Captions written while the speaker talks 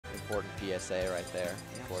important PSA right there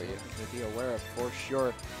for you. To be aware of for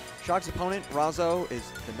sure. Chag's opponent, Razo, is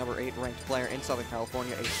the #8 ranked player in Southern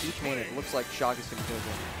California, a Peach main. It looks like Chag is going to go with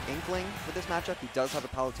Inkling for this matchup. He does have a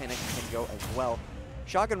Palutena and can go as well.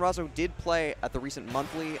 Chag and Razo did play at the recent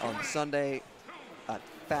monthly on Sunday at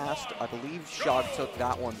Fast. I believe Chag took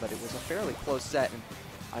that one, but it was a fairly close set. And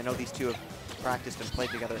I know these two have practiced and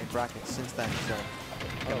played together in brackets since then. So,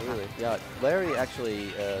 oh, really? Yeah, Larry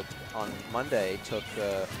actually on Monday took.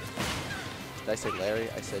 Did I say Larry?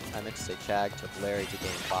 I meant to say Chag took Larry to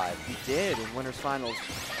game 5. He did in winners finals.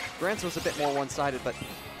 Grants was a bit more one-sided, but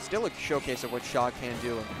still a showcase of what Chag can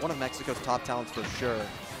do, and one of Mexico's top talents for sure.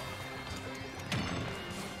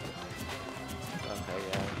 Okay,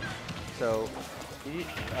 yeah. So,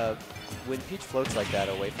 when Peach floats like that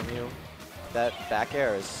away from you, that back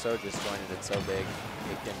air is so disjointed and so big,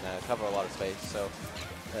 it can cover a lot of space. So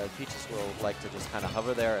Peaches will like to just kind of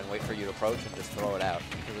hover there and wait for you to approach and just throw it out,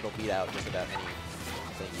 because it'll beat out just about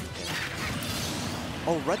anything you can.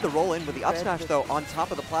 Oh, read the roll in with the up smash though on top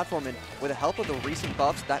of the platform, and with the help of the recent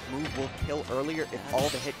buffs, that move will kill earlier if all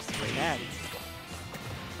the hits land.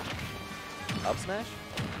 Up smash?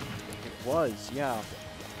 It was, yeah.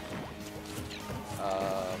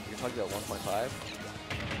 You're talking about 1.5?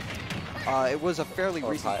 It was a fairly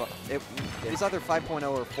recent buff. It was either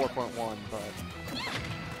 5.0 or 4.1, but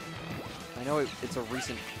I know it's a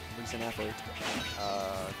recent effort.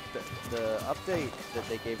 The update that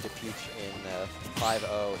they gave to Peach in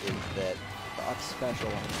 5.0 is that the up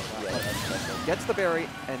special. Yeah, up special. Gets the berry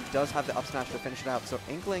and does have the up smash to finish it out. So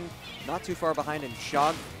Inkling not too far behind, and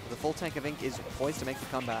Chag with a full tank of ink is poised to make the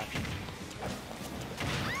comeback.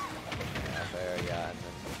 Yeah, fair, yeah. And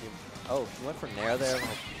then he went for Nair there.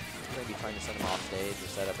 Maybe trying to send him off stage or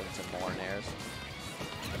set up into more Nairs.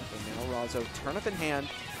 And now Razo, turnip in hand.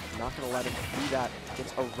 Not going to let him do that.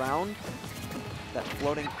 Gets around that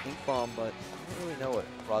floating ink bomb, but I don't really know what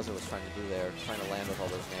Razo was trying to do there, trying to land with all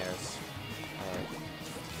those Nairs.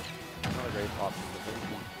 Not a great option, but maybe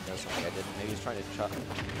he knows something I didn't. Maybe he's trying to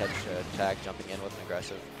catch Chag jumping in with an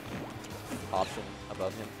aggressive option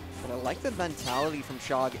above him. But I like the mentality from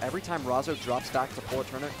Chag. Every time Razo drops back to full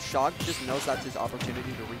turner, Chag just knows that's his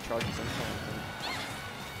opportunity to recharge his influence.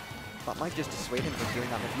 That might just dissuade him from doing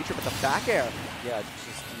that in the future, but the back air. Yeah,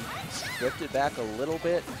 just he drifted back a little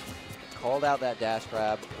bit, called out that dash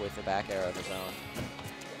grab with the back air of his own.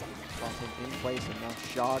 Brought him in place, and now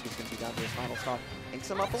Chag is going to be down to his final stop. Inks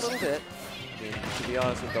him up a little bit. I mean, to be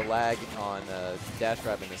honest, with the lag on dash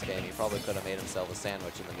grab in this game, he probably could have made himself a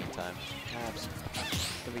sandwich in the meantime. Perhaps.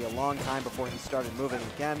 It's going to be a long time before he started moving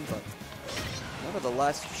again, but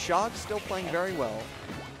nevertheless, Chag's still playing very well.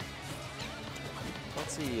 I don't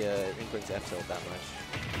see Inkling's F tilt that much.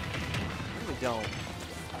 I really don't.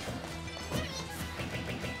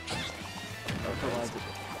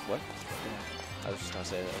 What? Yeah. I was just going to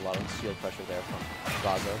say a lot of shield pressure there from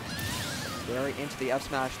Razo. Very into the F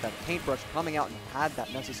smash, that paintbrush coming out and had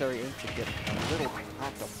that necessary ink to get a little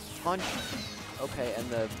pack of punch. Okay, and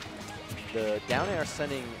the down air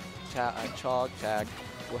sending Chag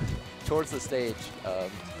towards the stage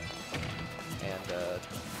and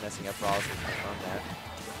messing up Razo from that.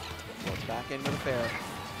 Goes back in with a fair.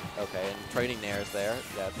 Okay, and trading Nairs there.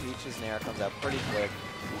 Yeah, Peach's Nair comes out pretty quick.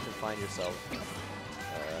 You can find yourself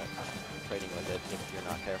trading with it if you're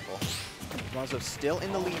not careful. Razo still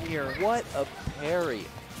in the lead here. What a parry.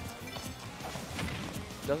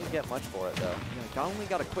 Doesn't get much for it, though. Yeah, only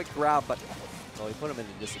got a quick grab, but... Well, he put him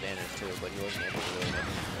into disadvantage, too, but he wasn't able to really make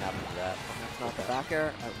anything happen to that. That's not the back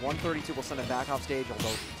air. At 132, we'll send him back off stage,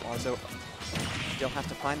 although Razo still has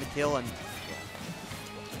to find the kill, and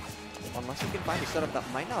unless he can find a setup that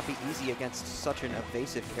might not be easy against such an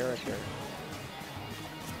evasive character.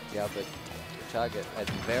 Yeah, but Chag at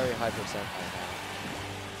very high percent right now.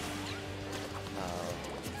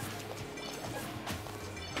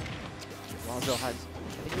 Razo has... I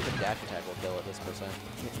think even dash attack will kill at this percent.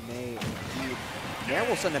 It may indeed. Nair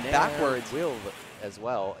will send him backwards. Will as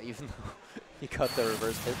well, even though he cut the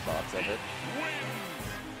reverse hitbox of it.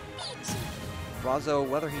 Razo,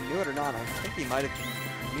 whether he knew it or not, I think he might have been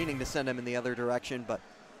meaning to send him in the other direction, but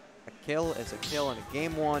a kill is a kill, and a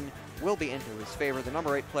game one will be into his favor. The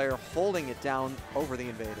 #8 player holding it down over the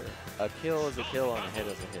invader. A kill is a kill, and a hit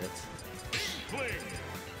is a hit.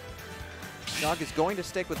 Chag is going to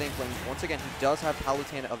stick with Inkling. Once again, he does have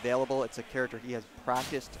Palutena available. It's a character he has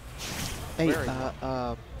practiced. Hey,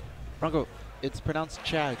 Rongo, it's pronounced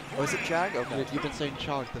Chag. Oh, is it Chag? Okay. You've been saying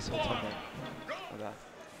Chag this whole time. Okay.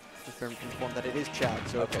 Just been informed that it is Chag.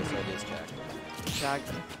 So okay, so it is Chag. Chag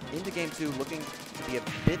into game two, looking to be a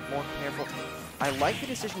bit more careful. I like the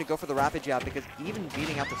decision to go for the rapid jab because even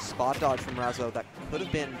beating out the spot dodge from Razo, that could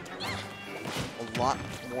have been a lot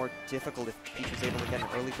more difficult if Peach was able to get an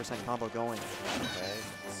early percent combo going. Okay.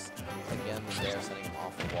 Again, there setting him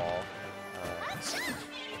off the wall.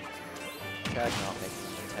 Chag not making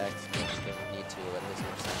the text. Peach didn't need to at this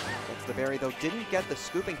percent. Gets the berry though. Didn't get the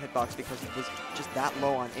scooping hitbox because it was just that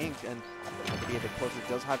low on Ink, and to be a bit closer,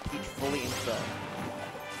 does have Peach fully Ink though.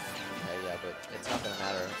 Yeah, but it's not going to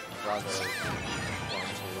matter. Razo is going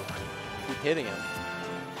to keep hitting him.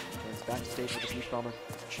 Turns back to stage with the Peach Bomber.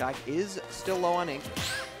 Chag is still low on Ink,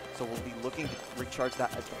 so we'll be looking to recharge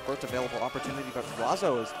that as the first available opportunity, but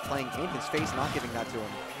Razo is playing in his face, not giving that to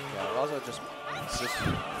him. Yeah, Razo just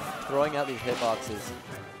throwing out these hitboxes,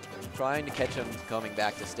 trying to catch him coming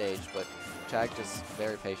back to stage, but Chag just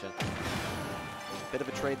very patient. Bit of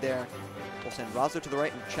a trade there. We'll send Razo to the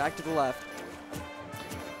right and Chag to the left.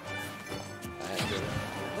 And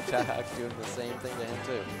Chag doing the same thing to him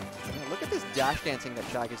too. Yeah, look at this dash dancing that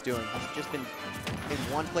Chag is doing. He's just been in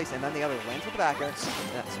one place and then the other. Lands with the back air.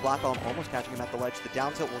 And that splat bomb almost catching him at the ledge. The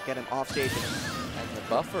down tilt will get him off stage. And the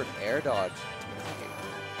buffered air dodge.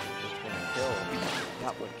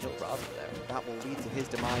 That would kill Razo there. That will lead to his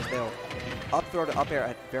demise though. Up throw to up air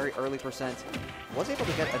at very early percent. Was able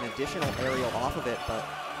to get an additional aerial off of it, but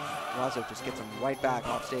Razo just gets him right back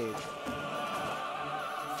off stage.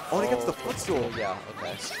 Oh, and he gets the footstool. Yeah,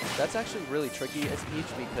 okay. That's actually really tricky as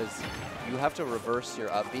Peach because you have to reverse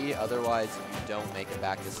your up B, otherwise you don't make it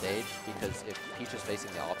back to stage, because if Peach is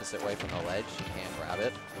facing the opposite way from the ledge, you can't grab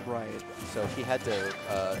it. Right. So he had to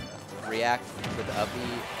react with the up B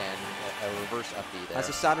and a reverse up B there. Has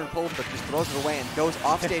a Saturn pull, but just throws it away and goes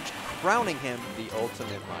off stage, crowning him. The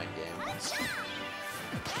ultimate mind game.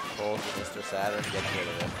 Pulls with Mr. Saturn, gets rid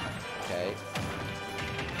of it. Okay.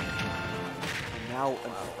 And now an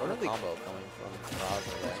early combo coming from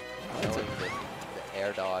Razo there. Knowing that the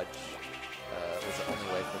air dodge was the only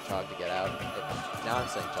way for Chag to get out. Now I'm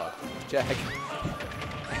saying Chag.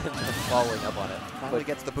 And then following up on it. Finally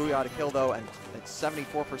gets the Booyah to kill though, and it's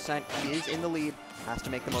 74%. He is in the lead, has to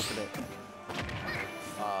make the most of it.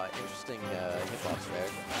 Interesting hitbox there.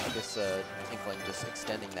 I guess Inkling just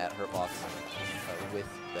extending that hurtbox with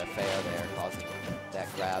the fair there, causing that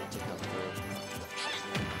grab to come through.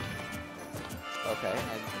 Okay,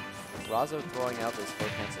 and Razo throwing out those four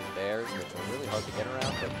cancel bears, which are really hard to get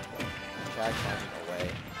around, but Chag finding a way.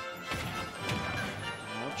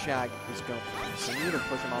 Now Chag is going to continue to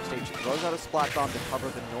push him off stage. Throws out a splat bomb to cover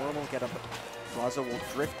the normal get up. Razo will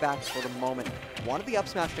drift back for the moment. Wanted the up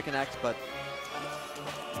smash to connect, but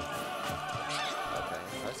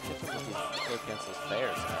Tries to catch him with these four cancels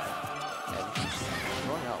fairs now. And he's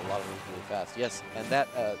throwing out a lot of moves really fast. Yes, and that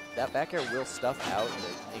back air will stuff out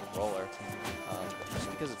the Ink roller. Just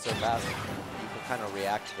because it's so fast, you can kind of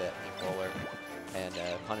react to that Ink roller and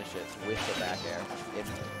punish it with the back air if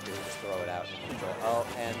you just throw it out in control. Oh,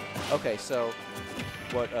 and okay, so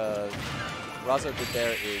what Razo did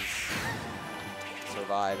there is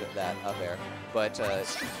survive that up air, but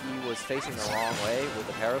he was facing the wrong way with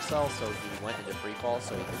the paracel, so he went into free fall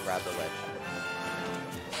so he could grab the ledge.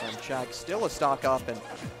 And Chag still a stock up, and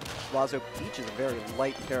Razo Peach is a very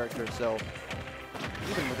light character, so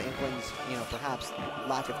even with Inkling's, perhaps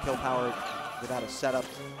lack of kill power without a setup,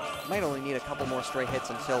 might only need a couple more stray hits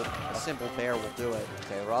until a simple bear will do it.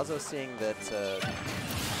 Okay, Razo seeing that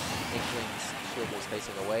Inkling's shield is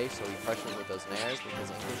facing away, so he pressures with those nairs because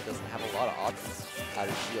Inkling doesn't have a lot of options out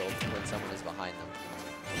of shield when someone is behind them.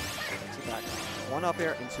 So back. One up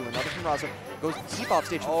air into another from Razo. Goes deep off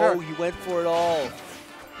stage. Oh, he went for it all.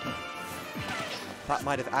 That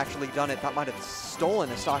might have actually done it. That might have stolen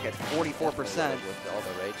a stock at 44%. With all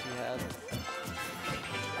the rage he had.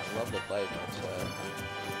 I love the play,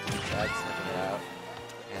 but Chag sniffing it out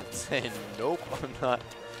and saying, nope, I'm not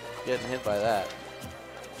getting hit by that.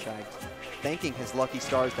 Chag thanking his lucky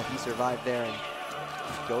stars that he survived there and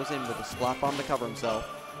goes in with a splat bomb to cover himself.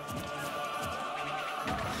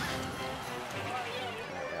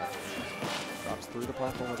 Drops through the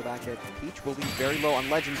platform with the back air. Peach will be very low on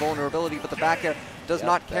ledge and vulnerability, but the back air does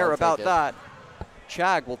not care about that.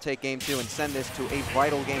 Chag will take game 2 and send this to a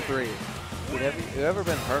vital game 3. Dude, have you ever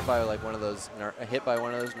been hurt by like one of those, hit by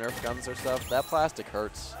one of those Nerf guns or stuff? That plastic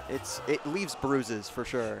hurts. It leaves bruises for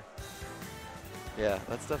sure. Yeah,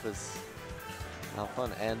 that stuff is not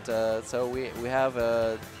fun. And so we have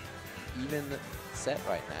a even set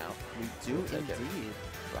right now. We do indeed.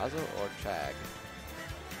 Razo or Chag?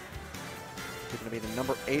 He's going to be the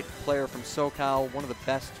number 8 player from SoCal, one of the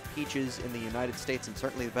best Peaches in the United States, and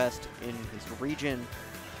certainly the best in his region.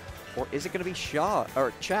 Or is it going to be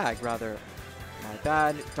Chag rather? My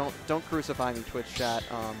bad. Don't crucify me, Twitch chat.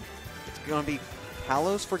 It's going to be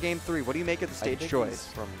Kalos for game 3. What do you make of the stage choice?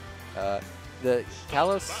 From the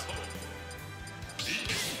Kalos,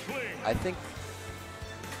 I think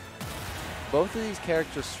both of these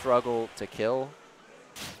characters struggle to kill.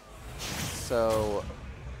 So,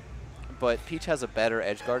 but Peach has a better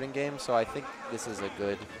edge guarding game, so I think this is a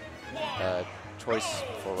good choice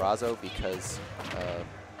for Razo because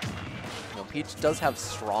you know, Peach does have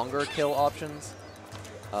stronger kill options.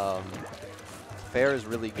 Fair is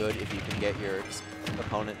really good if you can get your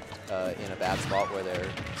opponent in a bad spot where they're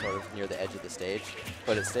sort of near the edge of the stage,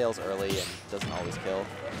 but it stales early and doesn't always kill.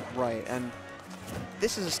 Right, and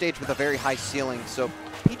this is a stage with a very high ceiling, so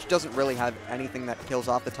Peach doesn't really have anything that kills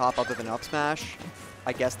off the top other than up smash.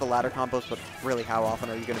 I guess the ladder combos, but really how often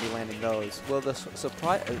are you going to be landing those? Well, a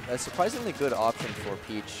surprisingly good option for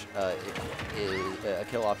Peach, a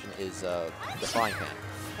kill option, is the frying pan.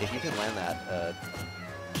 If you can land that,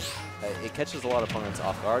 it catches a lot of opponents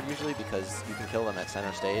off guard usually because you can kill them at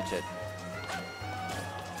center stage at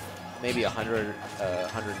maybe 100,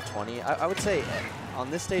 120. I would say on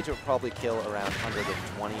this stage it would probably kill around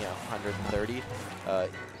 120, 130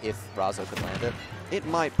 if Razo could land it. It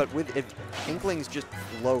might, but with Inkling's just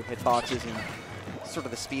low hitboxes and sort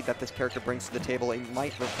of the speed that this character brings to the table, it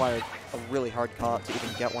might require a really hard caught to even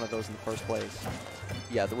get one of those in the first place.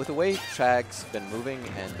 Yeah, with the way Chag's been moving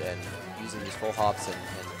and using these full hops and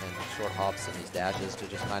short hops and these dashes to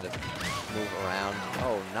just kind of move around.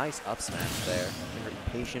 Oh, nice up smash there. Very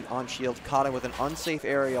patient on shield, caught him with an unsafe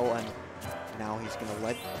aerial, and now he's gonna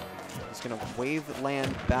wave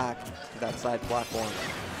land back to that side platform.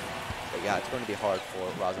 But yeah, it's going to be hard for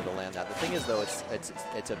Razo to land that. The thing is, though, it's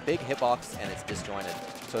a big hitbox and it's disjointed.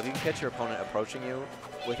 So if you can catch your opponent approaching you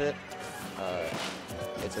with it,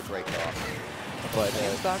 it's a great kill option. But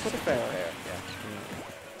he's back with a fair. Yeah.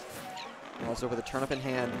 Razo with a turnip in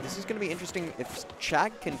hand. This is going to be interesting if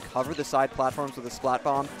Chag can cover the side platforms with a splat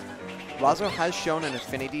bomb. Razo has shown an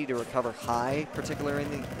affinity to recover high, particularly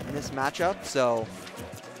in this matchup, so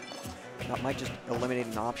that might just eliminate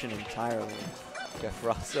an option entirely. Yeah,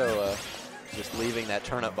 Razo just leaving that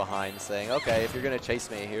turnip behind, saying, okay, if you're going to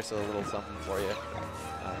chase me, here's a little something for you.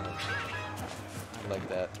 I like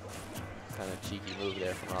that kind of cheeky move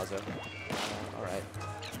there from Razo. All right.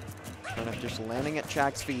 Turnip just landing at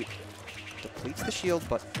Chag's feet. Depletes the shield,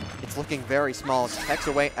 but it's looking very small. Tech's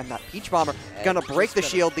away, and that Peach Bomber gonna break the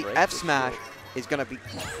shield. The F smash is gonna be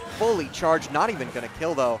fully charged. Not even gonna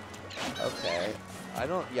kill though. Okay. I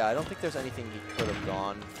don't think there's anything he could have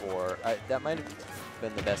gone for. That might have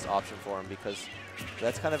been the best option for him because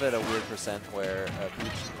that's kind of at a weird percent where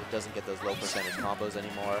Peach doesn't get those low percentage combos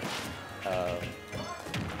anymore. He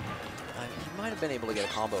might have been able to get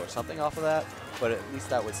a combo or something off of that, but at least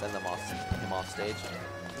that would send him off stage.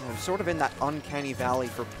 I'm sort of in that uncanny valley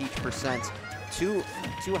for Peach percents. Too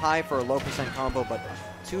high for a low percent combo, but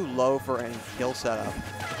too low for any kill setup.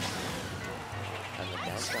 And the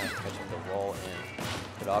down smash catching the roll in.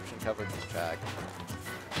 Good option coverage from Chag.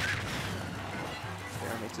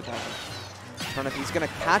 Fair makes it happen. Turnip, he's gonna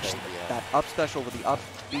catch that up special with the up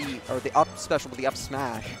B, or the up special with the up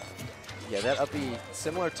smash. Yeah, that up B,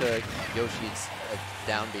 similar to Yoshi's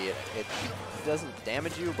down B, it doesn't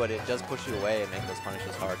damage you, but it does push you away and make those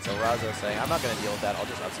punishes hard. So Razo saying, I'm not going to deal with that, I'll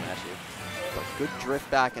just up smash you. But good drift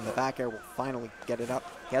back, and the back air will finally get it up.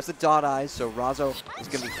 He has the dot eyes, so Razo is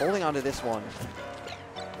going to be holding on to this one.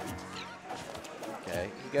 Okay,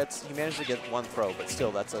 he managed to get one throw, but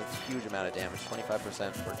still, that's a huge amount of damage.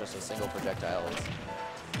 25% for just a single projectile is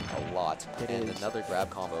a lot. And another grab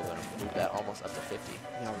combo going to move that almost up to 50.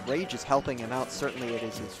 Yeah, Rage is helping him out. Certainly it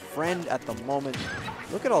is his friend at the moment.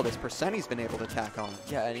 Look at all this percent he's been able to tack on.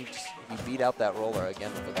 Yeah, and he beat out that roller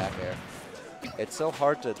again with the back air. It's so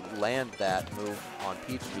hard to land that move on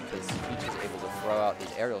Peach because Peach is able to throw out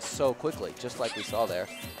these aerials so quickly, just like we saw there.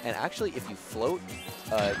 And actually, if you float,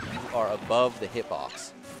 you are above the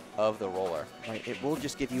hitbox of the roller. Right, it will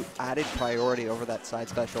just give you added priority over that side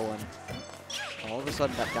special, and all of a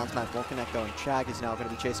sudden that down smash won't connect though, and Chag is now going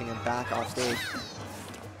to be chasing him back off stage.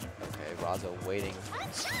 Okay, Razo waiting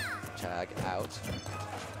Chag out.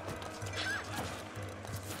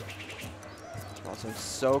 Also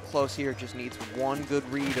so close here, just needs one good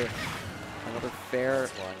read or another fair.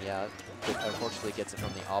 This one, yeah, it unfortunately gets it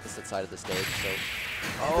from the opposite side of the stage. So,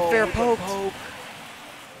 the fair poke.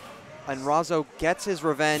 And Razo gets his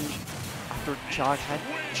revenge after Chag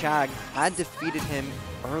had defeated him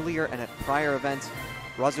earlier and at prior events.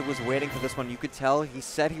 Razo was waiting for this one. You could tell he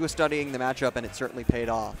said he was studying the matchup, and it certainly paid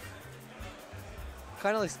off.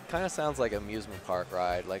 Kind of sounds like an amusement park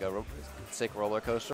ride, like a sick roller coaster.